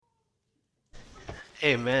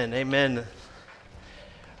Amen. Amen.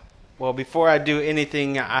 Well, before I do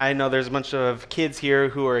anything, I know there's a bunch of kids here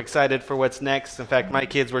who are excited for what's next. In fact, my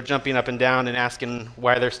kids were jumping up and down and asking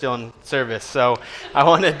why they're still in service. So I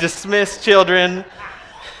want to dismiss children.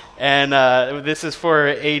 And this is for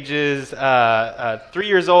ages 3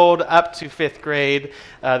 years old up to fifth grade.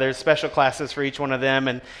 There's special classes for each one of them.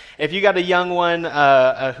 And if you got a young one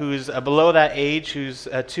who's below that age, who's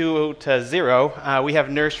 2 to 0, we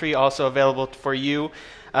have nursery also available for you,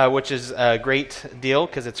 which is a great deal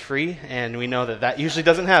because it's free, and we know that usually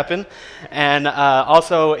doesn't happen. And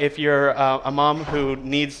also, if you're a mom who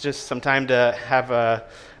needs just some time to have a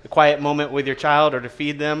quiet moment with your child or to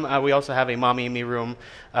feed them, we also have a Mommy and Me room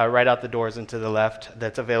right out the doors and to the left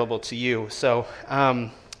that's available to you. So,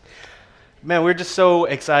 man, we're just so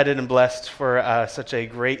excited and blessed for such a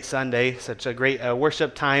great Sunday, such a great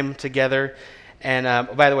worship time together. And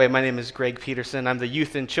by the way, my name is Greg Peterson. I'm the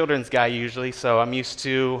youth and children's guy usually, so I'm used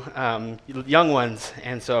to young ones.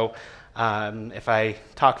 And so if I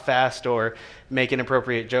talk fast or make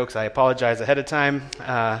inappropriate jokes, I apologize ahead of time.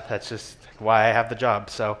 That's just why I have the job.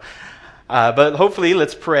 So, but hopefully,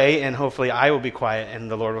 let's pray, and hopefully I will be quiet, and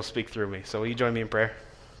the Lord will speak through me. So will you join me in prayer?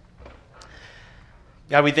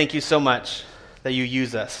 God, we thank you so much that you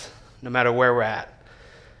use us, no matter where we're at.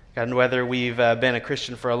 God, and whether we've been a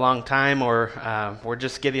Christian for a long time or we're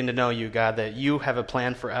just getting to know you, God, that you have a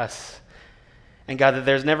plan for us. And God, that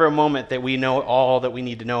there's never a moment that we know all that we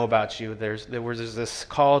need to know about you. There's this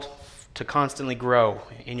call to constantly grow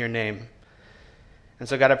in your name. And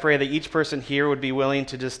so, God, I pray that each person here would be willing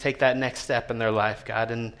to just take that next step in their life, God,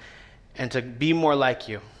 and to be more like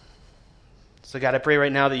you. So, God, I pray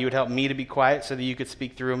right now that you would help me to be quiet so that you could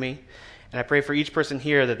speak through me. And I pray for each person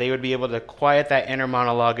here that they would be able to quiet that inner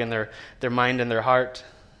monologue in their mind and their heart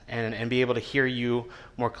and be able to hear you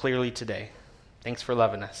more clearly today. Thanks for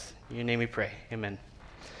loving us. In your name we pray. Amen.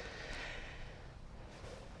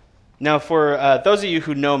 Now, for those of you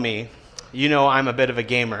who know me, you know I'm a bit of a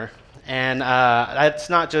gamer. And that's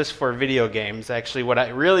not just for video games. Actually,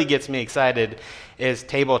 what really gets me excited is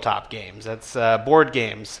tabletop games. That's board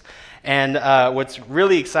games. And what's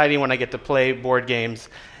really exciting when I get to play board games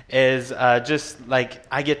is just like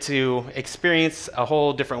I get to experience a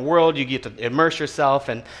whole different world. You get to immerse yourself.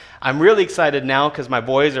 And I'm really excited now because my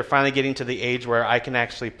boys are finally getting to the age where I can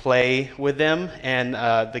actually play with them. And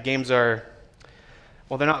the games are,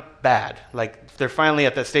 well, they're not bad. Like, they're finally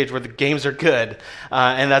at that stage where the games are good,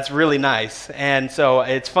 and that's really nice. And so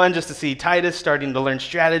it's fun just to see Titus starting to learn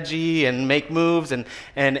strategy and make moves. And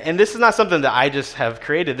this is not something that I just have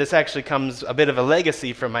created. This actually comes a bit of a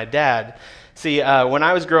legacy from my dad. See, when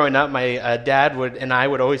I was growing up, my dad and I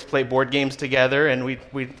would always play board games together, and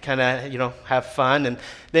we'd kind of, have fun. And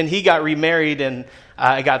then he got remarried, and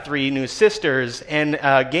I got 3 new sisters, and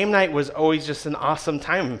game night was always just an awesome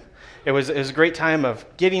time. It was a great time of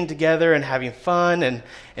getting together and having fun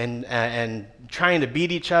and trying to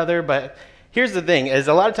beat each other. But here's the thing, is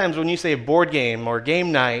a lot of times when you say board game or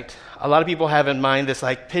game night, a lot of people have in mind this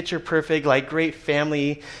like picture perfect, like great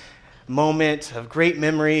family moment of great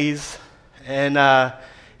memories. And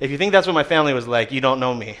if you think that's what my family was like, you don't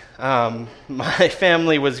know me. My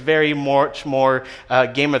family was very much more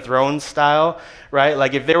Game of Thrones style, right?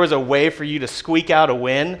 Like if there was a way for you to squeak out a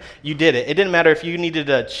win, you did it. It didn't matter if you needed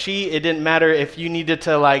to cheat. It didn't matter if you needed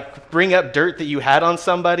to like bring up dirt that you had on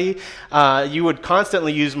somebody. You would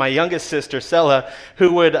constantly use my youngest sister, Sela,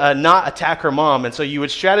 who would not attack her mom. And so you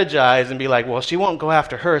would strategize and be like, well, she won't go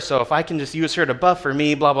after her, so if I can just use her to buff for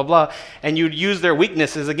me, blah, blah, blah. And you'd use their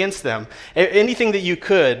weaknesses against them. Anything that you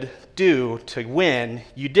could do to win,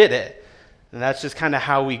 you did it. And that's just kind of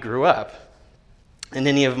how we grew up. And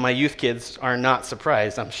any of my youth kids are not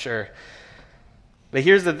surprised, I'm sure. But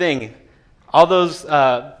here's the thing. All those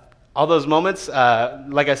moments,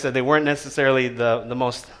 like I said, they weren't necessarily the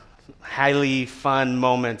most highly fun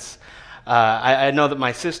moments. I know that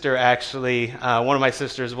my sister actually, one of my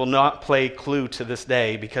sisters will not play Clue to this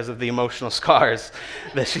day because of the emotional scars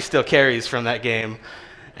that she still carries from that game.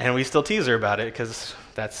 And we still tease her about it because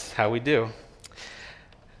that's how we do.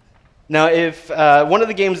 Now, if one of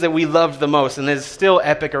the games that we loved the most, and is still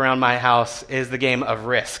epic around my house, is the game of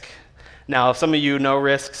Risk. Now, some of you know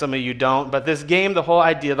Risk, some of you don't, but this game, the whole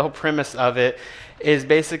idea, the whole premise of it is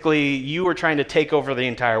basically you are trying to take over the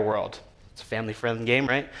entire world. It's a family-friendly game,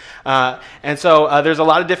 right? And so there's a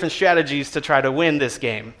lot of different strategies to try to win this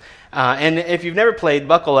game. And if you've never played,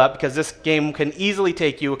 buckle up, because this game can easily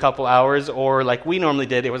take you a couple hours, or like we normally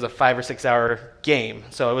did, it was a 5 or 6 hour game.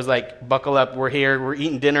 So it was like, buckle up, we're here, we're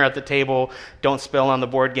eating dinner at the table, don't spill on the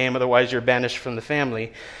board game, otherwise you're banished from the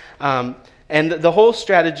family. And the whole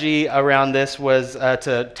strategy around this was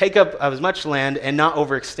to take up as much land and not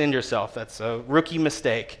overextend yourself. That's a rookie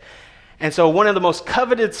mistake. And so one of the most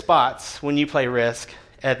coveted spots when you play Risk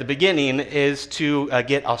at the beginning is to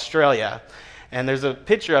get Australia. And there's a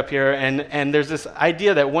picture up here, and there's this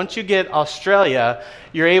idea that once you get Australia,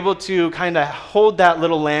 you're able to kind of hold that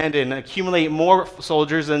little land and accumulate more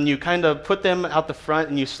soldiers, and you kind of put them out the front,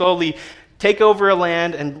 and you slowly take over a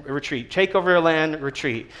land and retreat, take over a land,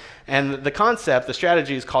 retreat. And the concept, the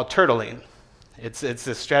strategy is called turtling. It's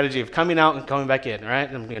this strategy of coming out and coming back in, right?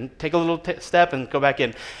 I'm going to take a little step and go back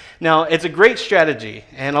in. Now, it's a great strategy,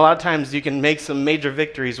 and a lot of times you can make some major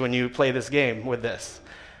victories when you play this game with this.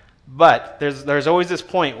 But there's always this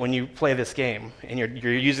point when you play this game and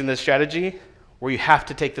you're using this strategy where you have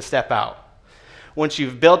to take the step out. Once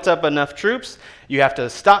you've built up enough troops, you have to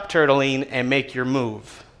stop turtling and make your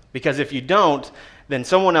move. Because if you don't, then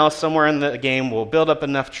someone else somewhere in the game will build up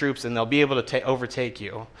enough troops and they'll be able to overtake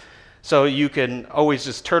you. So you can always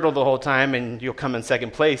just turtle the whole time and you'll come in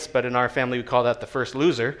second place, but in our family we call that the first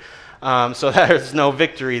loser. So there's no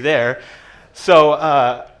victory there.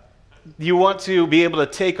 So you want to be able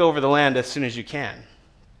to take over the land as soon as you can.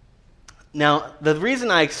 Now, the reason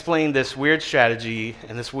I explained this weird strategy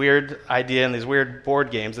and this weird idea and these weird board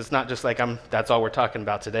games, it's not just like that's all we're talking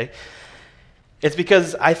about today. It's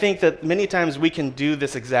because I think that many times we can do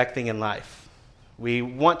this exact thing in life. We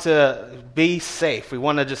want to be safe. We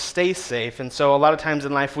want to just stay safe. And so a lot of times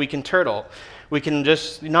in life we can turtle. We can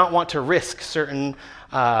just not want to risk certain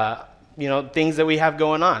things that we have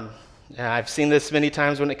going on. I've seen this many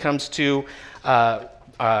times when it comes to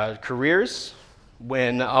careers,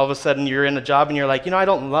 when all of a sudden you're in a job and you're like, I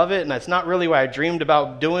don't love it, and it's not really what I dreamed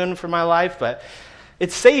about doing for my life, but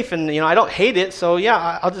it's safe, and I don't hate it, so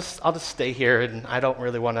yeah, I'll just stay here, and I don't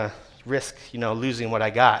really want to risk losing what I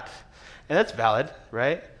got. And that's valid,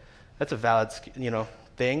 right? That's a valid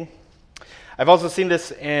thing. I've also seen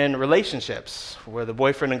this in relationships where the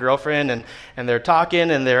boyfriend and girlfriend and they're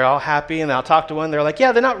talking and they're all happy, and I'll talk to one, they're like,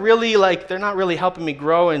 yeah, they're not really helping me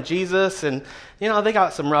grow in Jesus, and they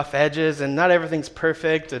got some rough edges and not everything's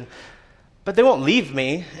perfect, but they won't leave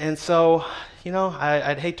me, and so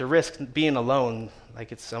I'd hate to risk being alone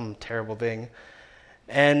like it's some terrible thing.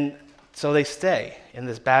 And so they stay in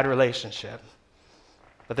this bad relationship.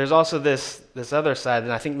 But there's also this other side,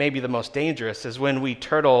 and I think maybe the most dangerous is when we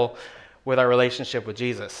turtle with our relationship with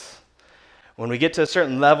Jesus. When we get to a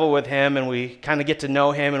certain level with him and we kind of get to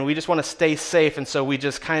know him and we just want to stay safe, and so we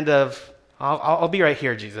just kind of, I'll be right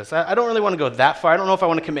here, Jesus. I don't really want to go that far. I don't know if I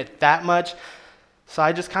want to commit that much, so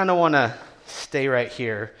I just kind of want to stay right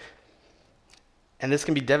here. And this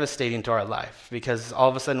can be devastating to our life because all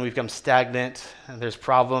of a sudden we become stagnant and there's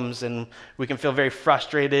problems and we can feel very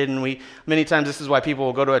frustrated, and many times this is why people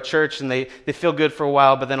will go to a church and they feel good for a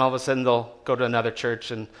while, but then all of a sudden they'll go to another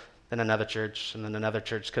church and then another church and then another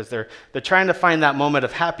church because they're trying to find that moment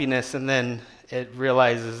of happiness, and then it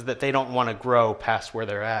realizes that they don't want to grow past where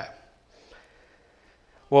they're at.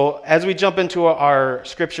 Well, as we jump into our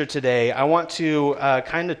scripture today, I want to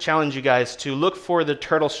kind of challenge you guys to look for the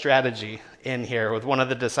turtle strategy in here with one of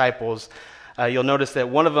the disciples. You'll notice that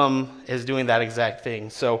one of them is doing that exact thing.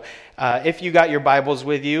 So if you got your Bibles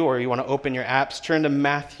with you or you want to open your apps, turn to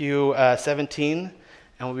Matthew 17,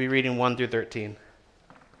 and we'll be reading 1 through 13.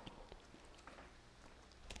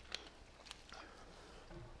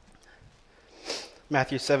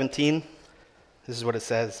 Matthew 17, this is what it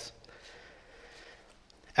says.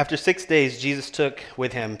 After 6 days, Jesus took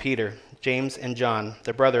with him Peter, James, and John,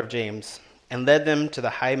 the brother of James, and led them to the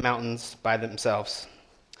high mountains by themselves.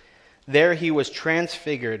 There he was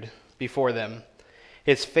transfigured before them.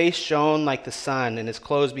 His face shone like the sun, and his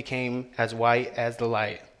clothes became as white as the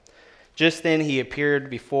light. Just then he appeared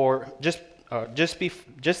before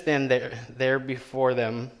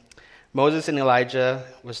them, Moses and Elijah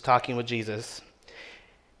was talking with Jesus.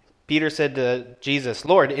 Peter said to Jesus,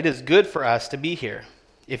 "Lord, it is good for us to be here.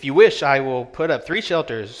 If you wish, I will put up 3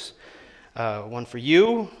 shelters, one for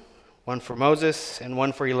you, one for Moses, and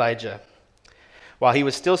one for Elijah." While he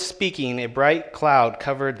was still speaking, a bright cloud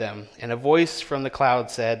covered them, and a voice from the cloud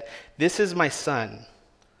said, "This is my son,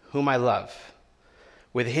 whom I love.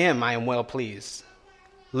 With him I am well pleased.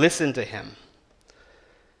 Listen to him."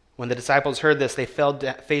 When the disciples heard this, they fell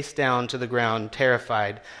face down to the ground,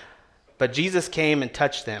 terrified. But Jesus came and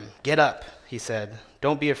touched them. "Get up," he said.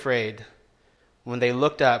 "Don't be afraid." When they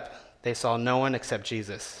looked up, they saw no one except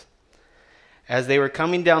Jesus. As they were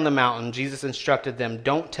coming down the mountain, Jesus instructed them,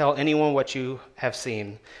 "Don't tell anyone what you have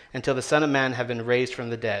seen until the Son of Man have been raised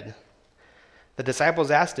from the dead." The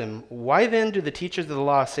disciples asked him, "Why then do the teachers of the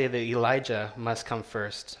law say that Elijah must come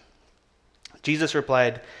first?" Jesus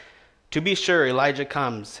replied, To be sure, Elijah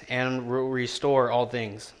comes and will restore all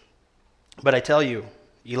things. But I tell you,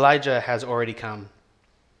 Elijah has already come,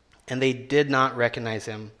 and they did not recognize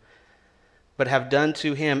him, but have done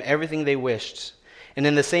to him everything they wished. And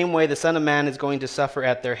in the same way, the Son of Man is going to suffer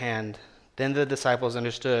at their hand." Then the disciples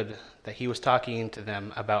understood that he was talking to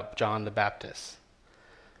them about John the Baptist.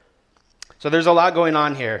 So there's a lot going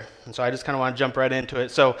on here, and so I just kind of want to jump right into it.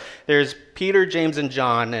 So there's Peter, James, and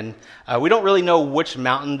John, and we don't really know which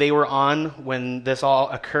mountain they were on when this all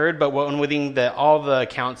occurred, but one thing that all the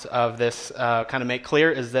accounts of this kind of make clear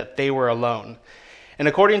is that they were alone. And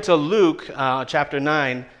according to Luke chapter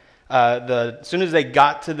 9, as soon as they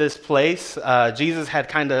got to this place, Jesus had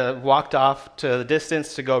kind of walked off to the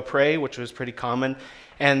distance to go pray, which was pretty common.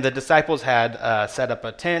 And the disciples had set up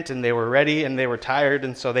a tent, and they were ready, and they were tired,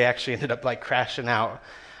 and so they actually ended up crashing out,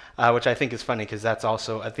 which I think is funny because that's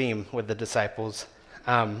also a theme with the disciples.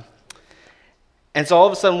 And so all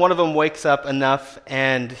of a sudden, one of them wakes up enough,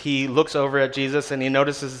 and he looks over at Jesus, and he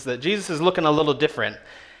notices that Jesus is looking a little different.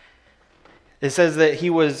 It says that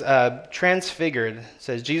he was transfigured. It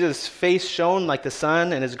says Jesus' face shone like the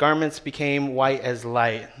sun, and his garments became white as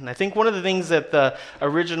light. And I think one of the things that the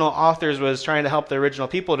original authors was trying to help the original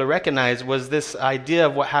people to recognize was this idea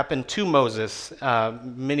of what happened to Moses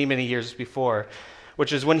many, many years before,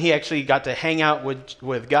 which is when he actually got to hang out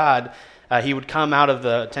with God. He would come out of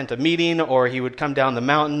the tent of meeting, or he would come down the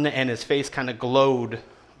mountain, and his face kind of glowed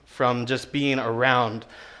from just being around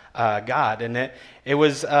God. And it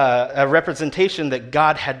was a representation that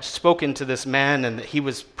God had spoken to this man and that he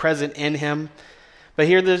was present in him. But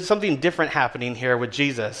here there's something different happening here with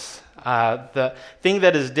Jesus. The thing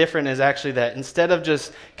that is different is actually that instead of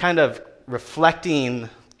just kind of reflecting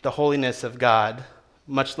the holiness of God,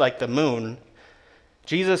 much like the moon,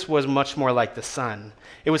 Jesus was much more like the sun.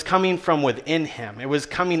 It was coming from within him. It was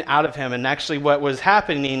coming out of him. And actually what was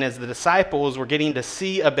happening is the disciples were getting to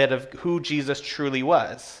see a bit of who Jesus truly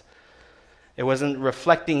was. It wasn't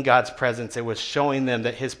reflecting God's presence. It was showing them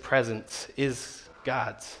that his presence is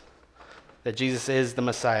God's, that Jesus is the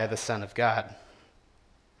Messiah, the Son of God.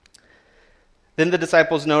 Then the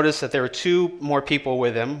disciples noticed that there were two more people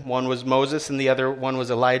with him. One was Moses and the other one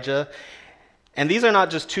was Elijah. And these are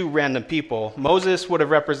not just two random people. Moses would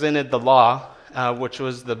have represented the law, which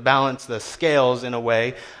was the balance, the scales in a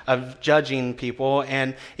way of judging people.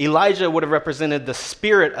 And Elijah would have represented the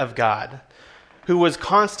Spirit of God, who was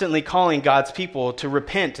constantly calling God's people to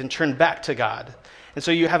repent and turn back to God. And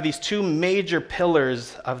so you have these two major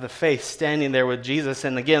pillars of the faith standing there with Jesus.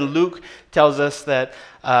 And again, Luke tells us that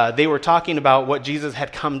they were talking about what Jesus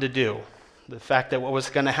had come to do, the fact that what was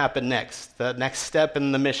going to happen next, the next step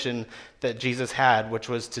in the mission that Jesus had, which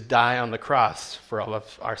was to die on the cross for all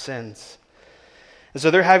of our sins. And so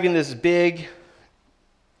they're having this big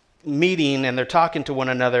meeting, and they're talking to one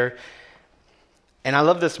another. And I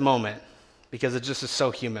love this moment, because it just is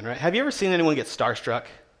so human, right? Have you ever seen anyone get starstruck?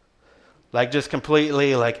 Just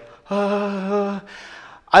completely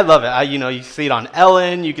I love it. You see it on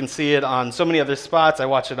Ellen. You can see it on so many other spots. I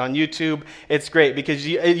watch it on YouTube. It's great because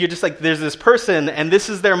you're just there's this person, and this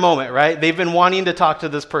is their moment, right? They've been wanting to talk to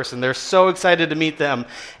this person. They're so excited to meet them,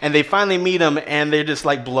 and they finally meet them, and they just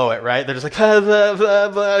blow it, right? They're just blah, blah,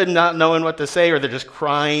 blah, not knowing what to say, or they're just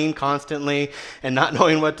crying constantly and not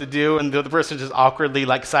knowing what to do, and the other person just awkwardly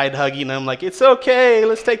side hugging them, it's okay,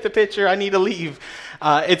 let's take the picture, I need to leave.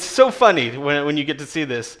 It's so funny when you get to see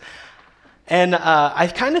this. And I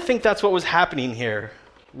kind of think that's what was happening here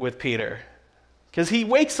with Peter. Because he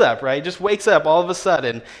wakes up, right? Just wakes up all of a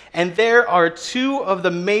sudden. And there are two of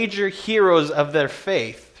the major heroes of their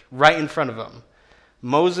faith right in front of him.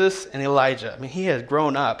 Moses and Elijah. I mean, he has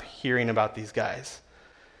grown up hearing about these guys.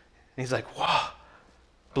 And he's wow,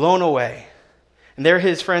 blown away. And there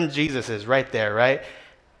his friend Jesus is right there, right?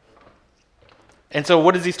 And so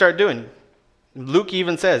what does he start doing? Luke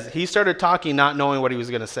even says he started talking not knowing what he was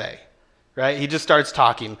going to say. Right? He just starts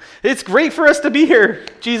talking. It's great for us to be here,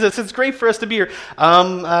 Jesus. It's great for us to be here.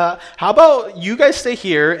 How about you guys stay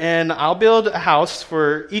here, and I'll build a house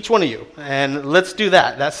for each one of you, and let's do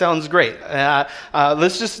that. That sounds great.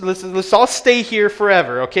 Let's all stay here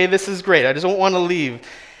forever. Okay, this is great. I just don't want to leave.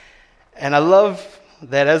 And I love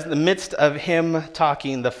that as in the midst of him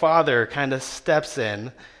talking, the Father kind of steps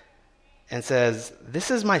in and says, "This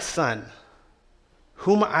is my Son,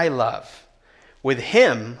 whom I love. With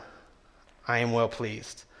him I am well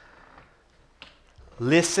pleased.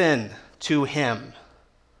 Listen to him."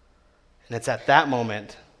 And it's at that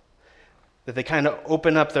moment that they kind of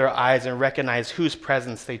open up their eyes and recognize whose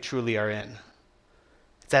presence they truly are in.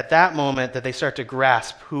 It's at that moment that they start to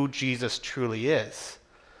grasp who Jesus truly is.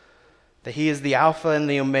 That he is the Alpha and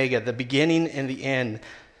the Omega, the beginning and the end.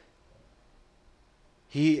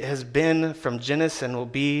 He has been from Genesis and will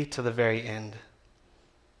be to the very end.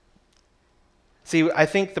 See, I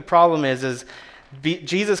think the problem is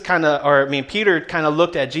Peter kind of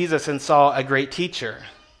looked at Jesus and saw a great teacher.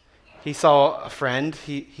 He saw a friend.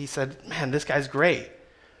 He said, man, this guy's great.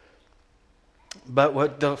 But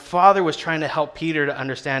what the Father was trying to help Peter to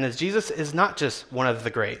understand is Jesus is not just one of the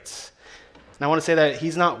greats. And I want to say that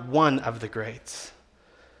he's not one of the greats.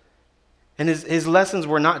 And his lessons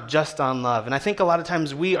were not just on love. And I think a lot of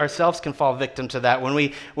times we ourselves can fall victim to that. When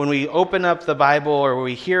we open up the Bible or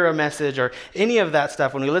we hear a message or any of that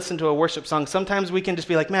stuff, when we listen to a worship song, sometimes we can just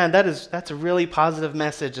be like, man, that's a really positive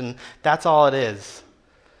message and that's all it is.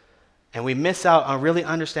 And we miss out on really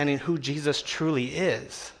understanding who Jesus truly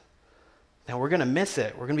is. And we're going to miss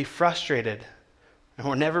it. We're going to be frustrated. And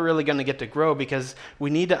we're never really going to get to grow because we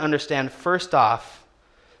need to understand first off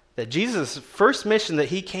that Jesus' first mission that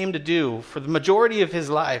he came to do for the majority of his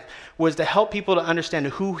life was to help people to understand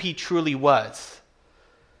who he truly was.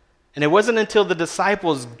 And it wasn't until the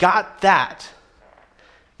disciples got that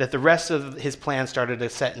the rest of his plan started to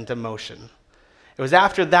set into motion. It was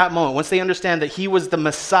after that moment, once they understand that he was the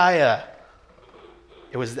Messiah,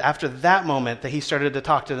 it was after that moment that he started to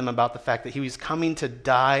talk to them about the fact that he was coming to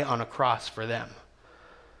die on a cross for them.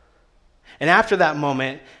 And after that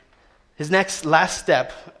moment, his last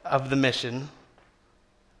step of the mission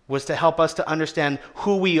was to help us to understand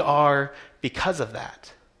who we are because of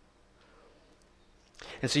that.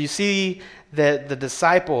 And so you see that the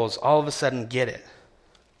disciples all of a sudden get it.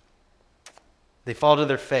 They fall to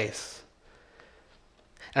their face.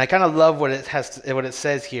 And I kind of love what it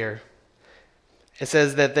says here. It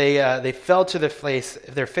says that they fell to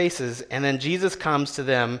their faces, and then Jesus comes to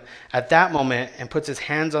them at that moment and puts his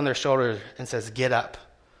hands on their shoulders and says, "Get up.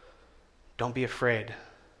 Don't be afraid."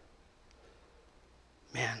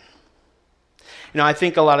 Man. I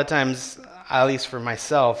think a lot of times, at least for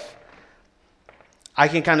myself, I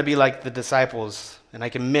can kind of be like the disciples, and I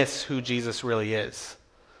can miss who Jesus really is.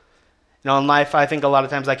 In life, I think a lot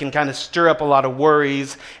of times I can kind of stir up a lot of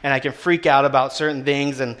worries, and I can freak out about certain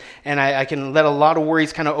things, and I can let a lot of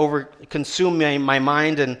worries kind of consume my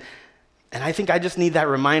mind, and I think I just need that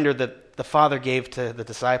reminder that the Father gave to the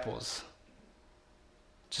disciples.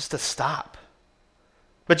 Just to stop.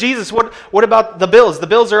 But Jesus, what about the bills? The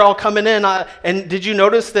bills are all coming in. And did you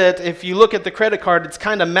notice that if you look at the credit card, it's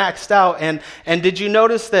kind of maxed out? And did you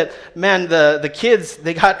notice that, man, the kids,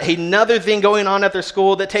 they got another thing going on at their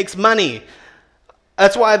school that takes money.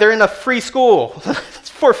 That's why they're in a free school. It's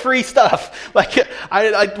for free stuff.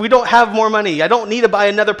 We don't have more money. I don't need to buy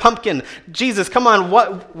another pumpkin. Jesus, come on.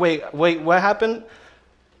 Wait, what happened?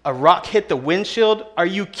 A rock hit the windshield? Are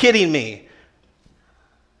you kidding me?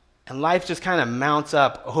 And life just kind of mounts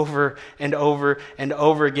up over and over and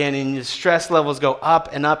over again, and your stress levels go up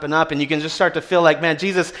and up and up, and you can just start to feel like, man,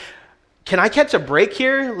 Jesus, can I catch a break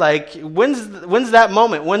here? When's that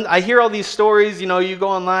moment? When I hear all these stories, you go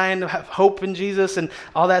online, have hope in Jesus and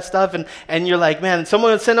all that stuff, and you're like, man,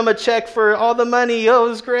 someone would send them a check for all the money, it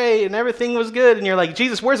was great, and everything was good, and you're like,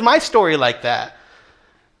 Jesus, where's my story like that?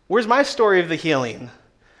 Where's my story of the healing?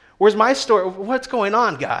 Where's my story? What's going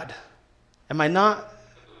on, God? Am I not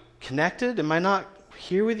connected? Am I not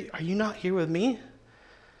here with you? Are you not here with me?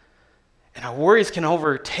 And our worries can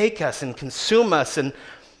overtake us and consume us. And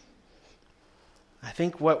I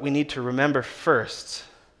think what we need to remember first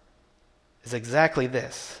is exactly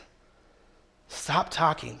this. Stop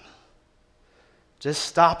talking. Just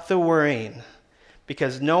stop the worrying,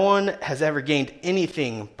 because no one has ever gained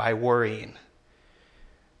anything by worrying.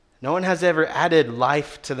 No one has ever added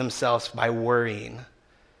life to themselves by worrying.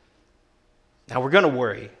 Now, we're going to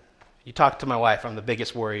worry. You talk to my wife, I'm the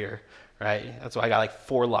biggest worrier, right? That's why I got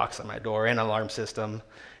 4 locks on my door and an alarm system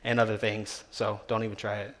and other things, so don't even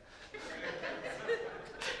try it.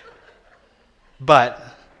 But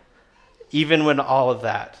even with all of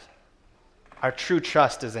that, our true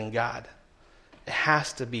trust is in God. It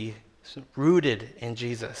has to be rooted in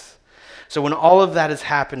Jesus. So when all of that is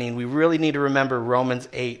happening, we really need to remember Romans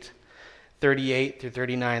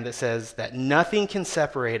 8:38-39 that says that nothing can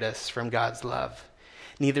separate us from God's love.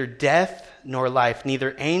 Neither death nor life,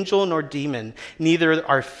 neither angel nor demon, neither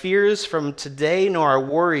our fears from today nor our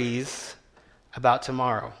worries about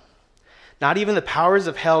tomorrow. Not even the powers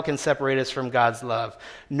of hell can separate us from God's love.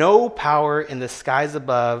 No power in the skies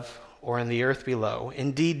above or in the earth below.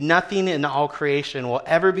 Indeed, nothing in all creation will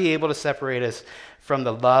ever be able to separate us from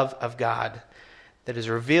the love of God that is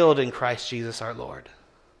revealed in Christ Jesus our Lord.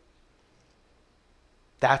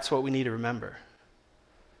 That's what we need to remember.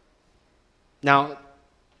 Now,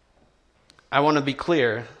 I want to be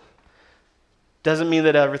clear. Doesn't mean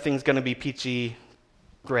that everything's going to be peachy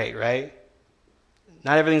great, right?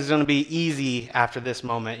 Not everything's going to be easy after this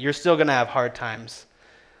moment. You're still going to have hard times.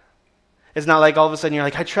 It's not like all of a sudden you're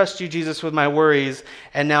like, I trust you, Jesus, with my worries,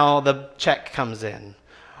 and now the check comes in,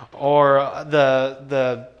 or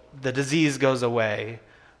the disease goes away,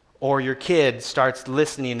 or your kid starts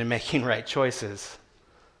listening and making right choices.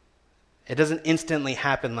 It doesn't instantly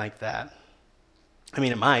happen like that. I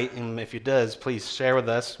mean, it might, and if it does, please share with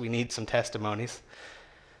us. We need some testimonies.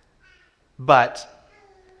 But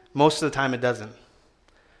most of the time it doesn't.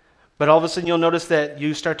 But all of a sudden you'll notice that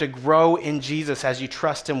you start to grow in Jesus as you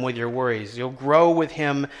trust him with your worries. You'll grow with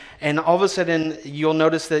him, and all of a sudden you'll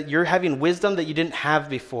notice that you're having wisdom that you didn't have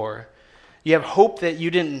before. You have hope that you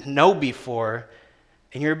didn't know before,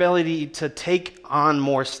 and your ability to take on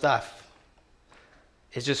more stuff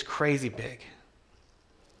is just crazy big.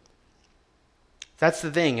 That's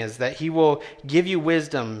the thing, is that he will give you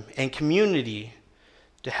wisdom and community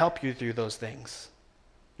to help you through those things.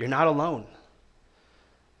 You're not alone.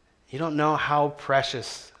 You don't know how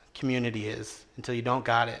precious community is until you don't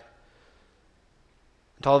got it.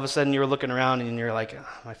 Until all of a sudden you're looking around and you're like,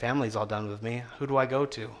 my family's all done with me. Who do I go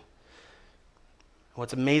to?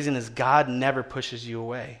 What's amazing is God never pushes you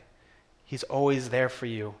away. He's always there for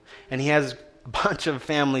you. And he has a bunch of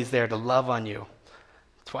families there to love on you.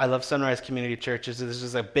 That's why I love Sunrise Community Churches. There's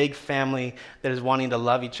just a big family that is wanting to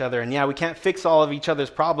love each other. And yeah, we can't fix all of each other's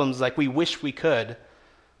problems like we wish we could,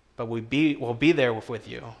 but we'll be there with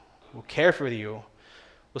you. We'll care for you.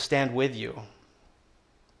 We'll stand with you.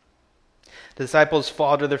 The disciples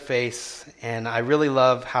fall to their face, and I really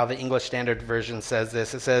love how the English Standard Version says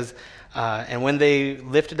this. It says, and when they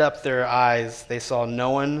lifted up their eyes, they saw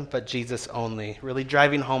no one but Jesus only. Really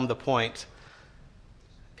driving home the point.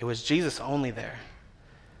 It was Jesus only there.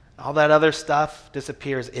 All that other stuff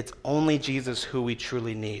disappears. It's only Jesus who we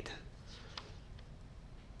truly need.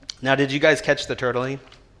 Now, did you guys catch the turtling?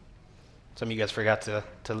 Some of you guys forgot to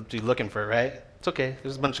be looking for it, right? It's okay.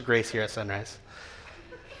 There's a bunch of grace here at Sunrise.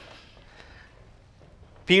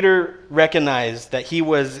 Peter recognized that he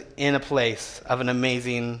was in a place of an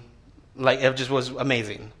amazing, it just was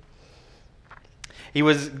amazing. He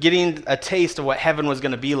was getting a taste of what heaven was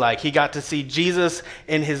going to be like. He got to see Jesus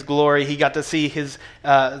in his glory. He got to see his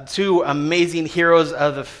two amazing heroes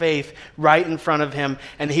of the faith right in front of him.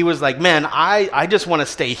 And he was like, man, I just want to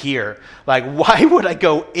stay here. Like, why would I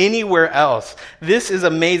go anywhere else? This is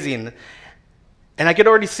amazing. And I could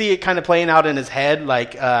already see it kind of playing out in his head.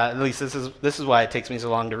 Like, at least this is why it takes me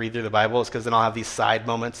so long to read through the Bible, is because then I'll have these side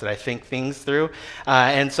moments that I think things through.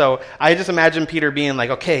 And so I just imagine Peter being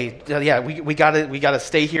like, okay, yeah, we gotta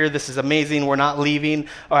stay here. This is amazing. We're not leaving.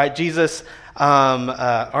 All right, Jesus,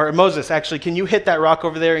 or Moses, actually, can you hit that rock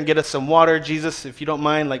over there and get us some water? Jesus, if you don't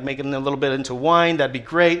mind, like making a little bit into wine, that'd be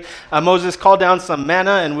great. Moses, call down some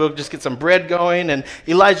manna and we'll just get some bread going. And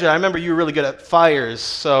Elijah, I remember you were really good at fires,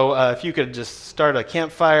 so if you could just start a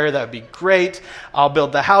campfire, that would be great. I'll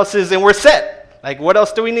build the houses and we're set. Like, what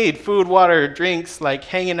else do we need? Food, water, drinks, like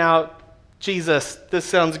hanging out. Jesus, this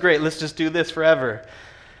sounds great. Let's just do this forever.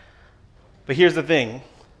 But here's the thing.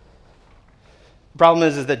 The problem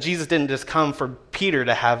is that Jesus didn't just come for Peter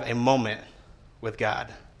to have a moment with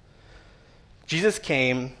God. Jesus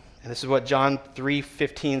came, and this is what John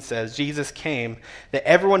 3:15 says, Jesus came that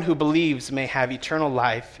everyone who believes may have eternal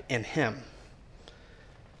life in him.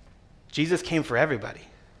 Jesus came for everybody.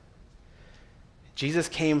 Jesus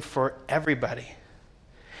came for everybody.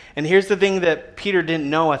 And here's the thing that Peter didn't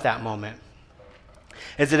know at that moment,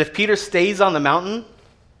 is that if Peter stays on the mountain,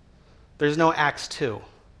 there's no Acts 2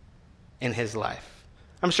 in his life.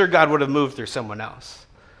 I'm sure God would have moved through someone else.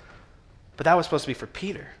 But that was supposed to be for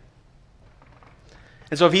Peter.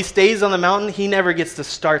 And so if he stays on the mountain, he never gets to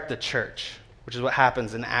start the church, which is what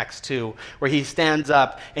happens in Acts 2, where he stands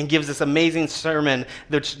up and gives this amazing sermon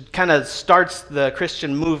that kind of starts the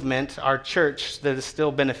Christian movement, our church that is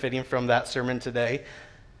still benefiting from that sermon today.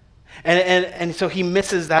 And so he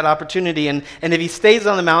misses that opportunity. And if he stays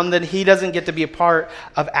on the mountain, then he doesn't get to be a part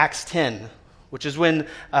of Acts 10, which is when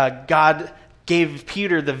God gave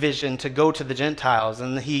Peter the vision to go to the Gentiles.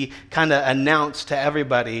 And he kind of announced to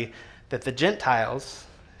everybody that the Gentiles,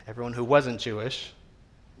 everyone who wasn't Jewish,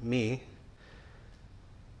 me,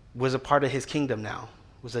 was a part of his kingdom now,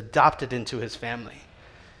 was adopted into his family.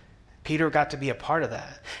 Peter got to be a part of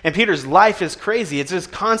that. And Peter's life is crazy. It's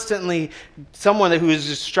just constantly someone who is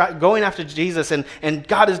just going after Jesus, and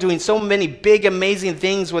God is doing so many big, amazing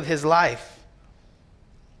things with his life.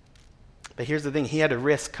 But here's the thing. He had to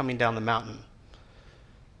risk coming down the mountain.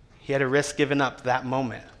 He had to risk giving up that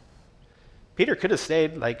moment. Peter could have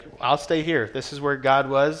stayed, like, I'll stay here. This is where God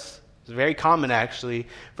was. It's very common, actually,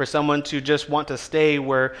 for someone to just want to stay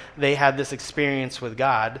where they had this experience with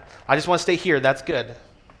God. I just want to stay here. That's good.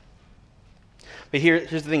 But here's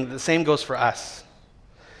the thing. The same goes for us.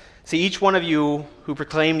 See, each one of you who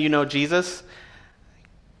proclaim you know Jesus,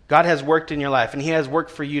 God has worked in your life, and he has work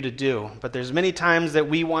for you to do. But there's many times that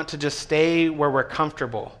we want to just stay where we're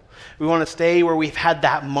comfortable. We want to stay where we've had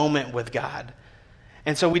that moment with God.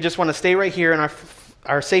 And so we just want to stay right here in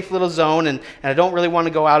our safe little zone, and I don't really want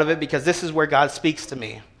to go out of it because this is where God speaks to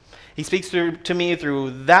me. He speaks to me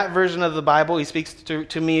through that version of the Bible. He speaks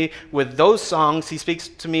to me with those songs. He speaks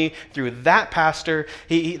to me through that pastor.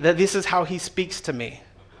 This is how he speaks to me.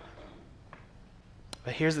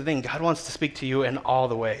 But here's the thing. God wants to speak to you in all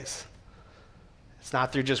the ways. It's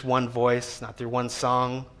not through just one voice, not through one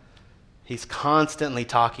song. He's constantly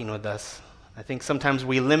talking with us. I think sometimes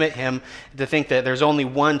we limit him to think that there's only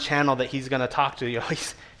one channel that he's going to talk to you.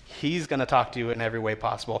 He's going to talk to you in every way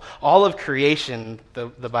possible. All of creation,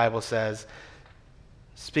 the Bible says,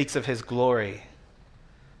 speaks of his glory.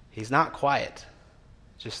 He's not quiet.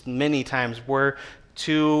 Just many times we're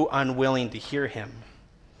too unwilling to hear him.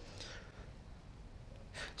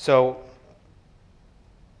 So,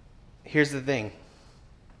 here's the thing.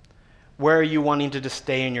 Where are you wanting to just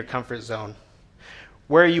stay in your comfort zone?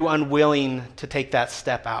 Where are you unwilling to take that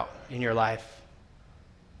step out in your life?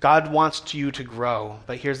 God wants you to grow,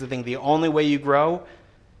 but here's the thing. The only way you grow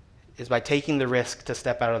is by taking the risk to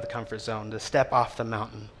step out of the comfort zone, to step off the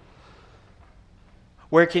mountain.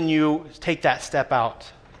 Where can you take that step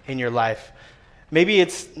out in your life? Maybe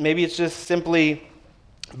it's just simply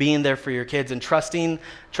being there for your kids and trusting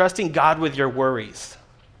God with your worries.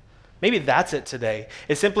 Maybe that's it today.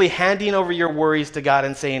 It's simply handing over your worries to God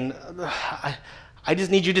and saying, I just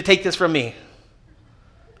need you to take this from me.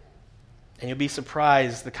 And you'll be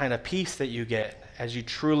surprised the kind of peace that you get as you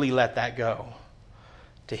truly let that go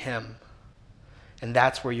to him. And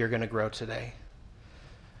that's where you're going to grow today.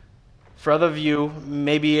 For other of you,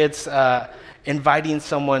 maybe it's inviting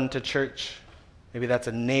someone to church. Maybe that's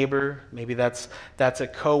a neighbor. Maybe that's a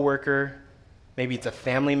coworker. Maybe it's a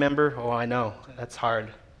family member. Oh, I know. That's hard.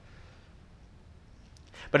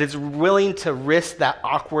 But it's willing to risk that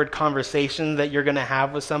awkward conversation that you're going to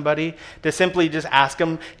have with somebody to simply just ask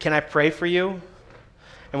them, can I pray for you?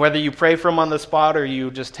 And whether you pray for them on the spot or you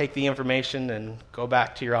just take the information and go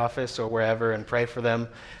back to your office or wherever and pray for them,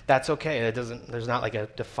 that's okay. There's not like a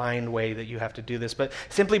defined way that you have to do this. But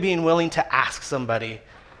simply being willing to ask somebody,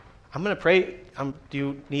 I'm going to pray. Do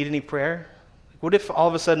you need any prayer? What if all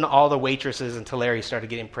of a sudden all the waitresses in Tulare started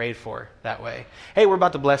getting prayed for that way? Hey, we're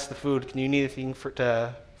about to bless the food. Can you need anything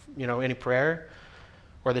any prayer?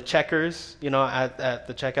 Or the checkers, at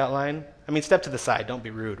the checkout line. I mean, step to the side. Don't be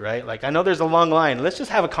rude, right? Like, I know there's a long line. Let's just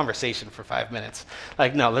have a conversation for 5 minutes.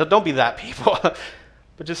 Like, no, don't be that people.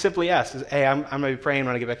 But just simply ask, hey, I'm going to be praying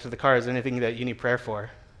when I get back to the car. Is there anything that you need prayer for?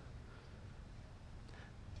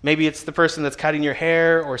 Maybe it's the person that's cutting your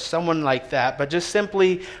hair or someone like that, but just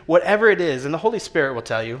simply whatever it is, and the Holy Spirit will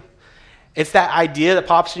tell you. It's that idea that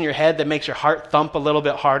pops in your head that makes your heart thump a little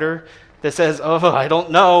bit harder, that says, oh, I don't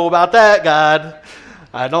know about that, God.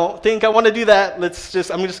 I don't think I want to do that. I'm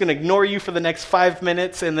just going to ignore you for the next 5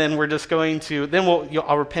 minutes, and then we're just going to,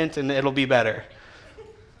 I'll repent and it'll be better.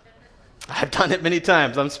 I've done it many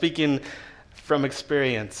times. I'm speaking from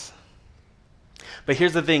experience. But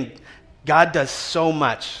here's the thing. God does so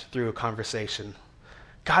much through a conversation.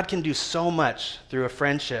 God can do so much through a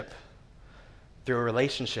friendship, through a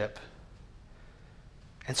relationship.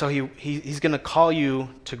 And so he's going to call you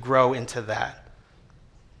to grow into that.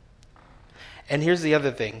 And here's the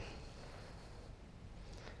other thing.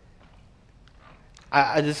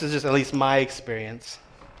 This is just at least my experience,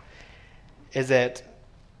 is that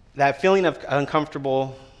feeling of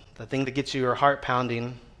uncomfortable, the thing that gets your heart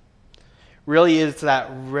pounding, really is that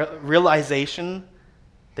realization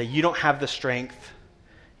that you don't have the strength,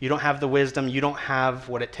 you don't have the wisdom, you don't have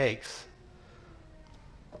what it takes.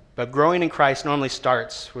 But growing in Christ normally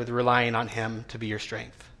starts with relying on him to be your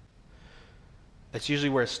strength. That's usually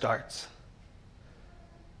where it starts.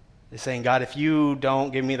 It's saying, God, if you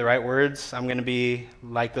don't give me the right words, I'm going to be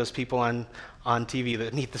like those people on TV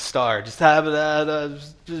that need the star. Just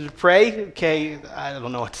pray? Okay, I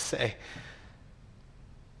don't know what to say.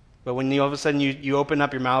 But when all of a sudden you open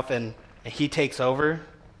up your mouth and he takes over,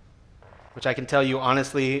 which I can tell you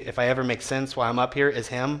honestly, if I ever make sense while I'm up here, is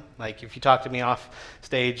him. Like, if you talk to me off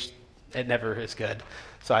stage, it never is good.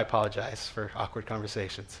 So I apologize for awkward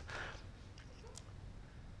conversations.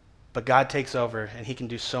 But God takes over, and he can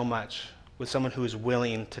do so much with someone who is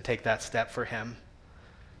willing to take that step for him.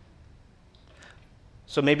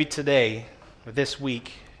 So maybe today, or this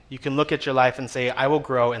week, You can look at your life and say, I will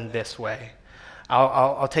grow in this way.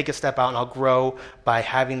 I'll take a step out and I'll grow by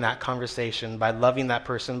having that conversation, by loving that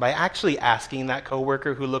person, by actually asking that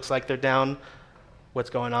coworker who looks like they're down what's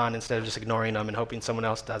going on instead of just ignoring them and hoping someone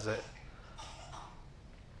else does it.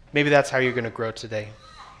 Maybe that's how you're going to grow today.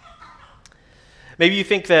 Maybe you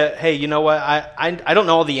think that, hey, you know what, I don't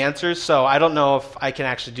know all the answers, so I don't know if I can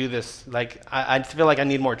actually do this. Like, I feel like I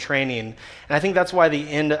need more training. And I think that's why the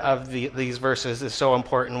end of these verses is so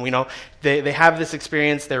important. We know they have this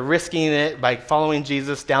experience, they're risking it by following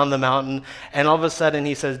Jesus down the mountain, and all of a sudden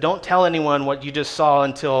he says, don't tell anyone what you just saw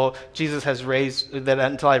until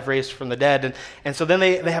until I've raised from the dead. And so then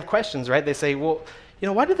they have questions, right? They say, well, you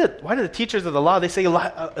know, why do the teachers of the law, they say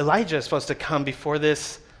Elijah is supposed to come before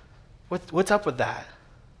this? What's up with that?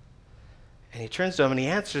 And he turns to them and he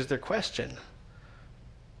answers their question.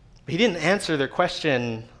 But he didn't answer their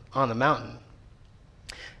question on the mountain.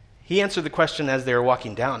 He answered the question as they were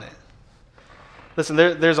walking down it. Listen,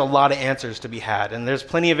 there's a lot of answers to be had, and there's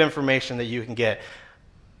plenty of information that you can get.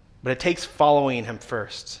 But it takes following him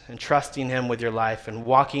first and trusting him with your life and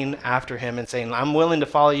walking after him and saying, I'm willing to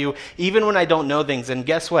follow you even when I don't know things. And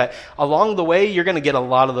guess what? Along the way, you're going to get a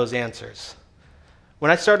lot of those answers. When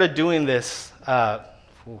I started doing this,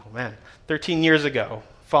 13 years ago,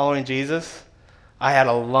 following Jesus, I had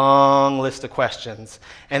a long list of questions.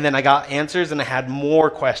 And then I got answers and I had more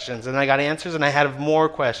questions. And I got answers and I had more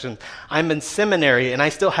questions. I'm in seminary and I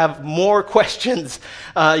still have more questions,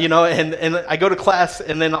 and I go to class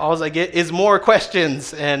and then all I get is more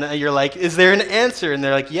questions. And you're like, is there an answer? And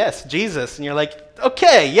they're like, yes, Jesus. And you're like,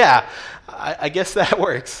 okay, yeah, I guess that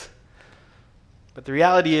works. But the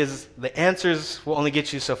reality is the answers will only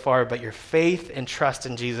get you so far, but your faith and trust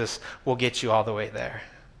in Jesus will get you all the way there.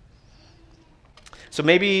 So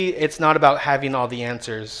maybe it's not about having all the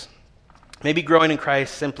answers. Maybe growing in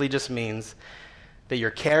Christ simply just means that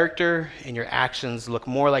your character and your actions look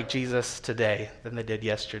more like Jesus today than they did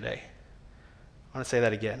yesterday. I want to say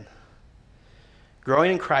that again.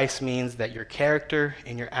 Growing in Christ means that your character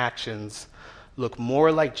and your actions look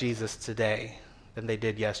more like Jesus today than they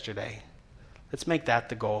did yesterday. Let's make that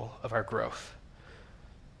the goal of our growth.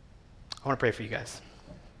 I want to pray for you guys.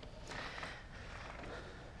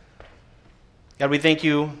 God, we thank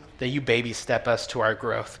you that you baby step us to our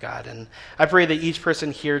growth, God. And I pray that each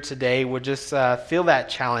person here today would just feel that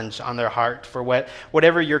challenge on their heart for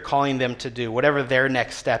whatever you're calling them to do, whatever their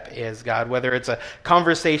next step is, God, whether it's a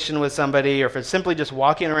conversation with somebody or if it's simply just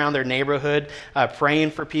walking around their neighborhood, praying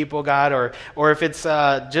for people, God, or if it's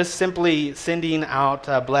just simply sending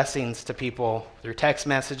out blessings to people through text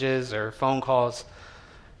messages or phone calls.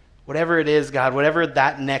 Whatever it is, God, whatever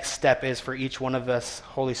that next step is for each one of us,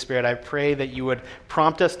 Holy Spirit, I pray that you would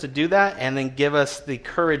prompt us to do that and then give us the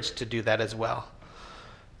courage to do that as well.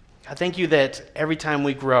 I thank you that every time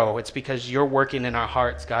we grow, it's because you're working in our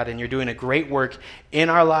hearts, God, and you're doing a great work in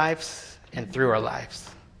our lives and through our lives.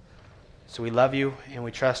 So we love you and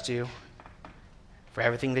we trust you for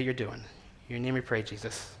everything that you're doing. In your name we pray,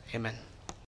 Jesus. Amen.